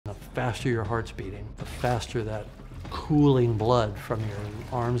faster your heart's beating, the faster that cooling blood from your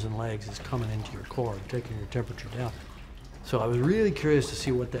arms and legs is coming into your core and taking your temperature down. So I was really curious to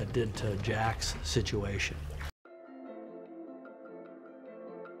see what that did to Jack's situation.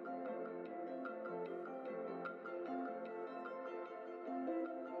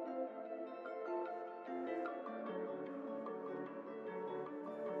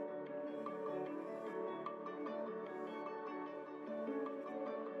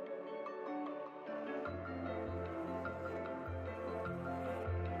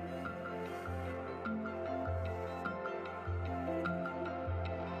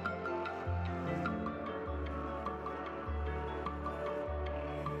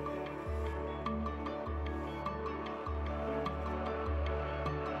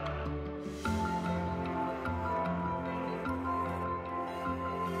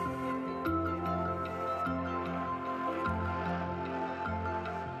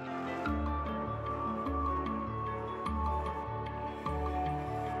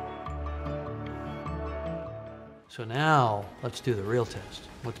 So now, let's do the real test.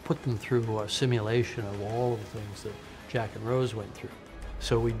 Let's put them through a simulation of all of the things that Jack and Rose went through.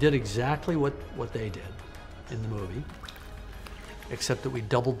 So we did exactly what they did in the movie, except that we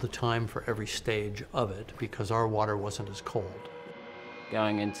doubled the time for every stage of it because our water wasn't as cold.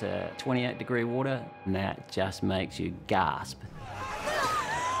 Going into 28-degree water, and that just makes you gasp.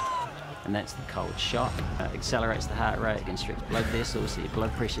 And that's the cold shock. It accelerates the heart rate, constricts blood vessels, so your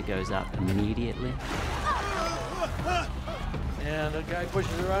blood pressure goes up immediately. And the guy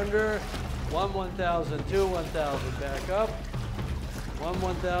pushes her under. 1, 1,000, 2, 1,000, back up. 1,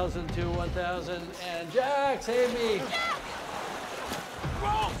 1,000, 2, 1,000, and Jack, save me!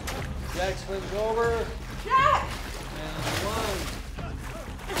 Whoa! Jack swims over. Jack! And 1,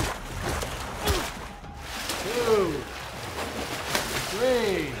 2,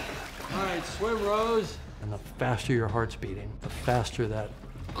 3. All right, swim, Rose. And the faster your heart's beating, the faster that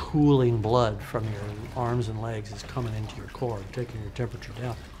cooling blood from your arms and legs is coming into your core and taking your temperature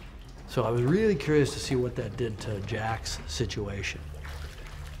down. So I was really curious to see what that did to Jack's situation.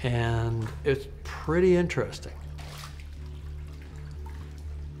 And it's pretty interesting.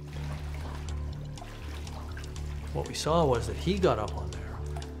 What we saw was that he got up on there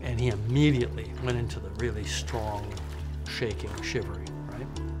and he immediately went into the really strong shaking, shivering,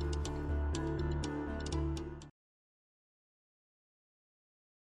 right?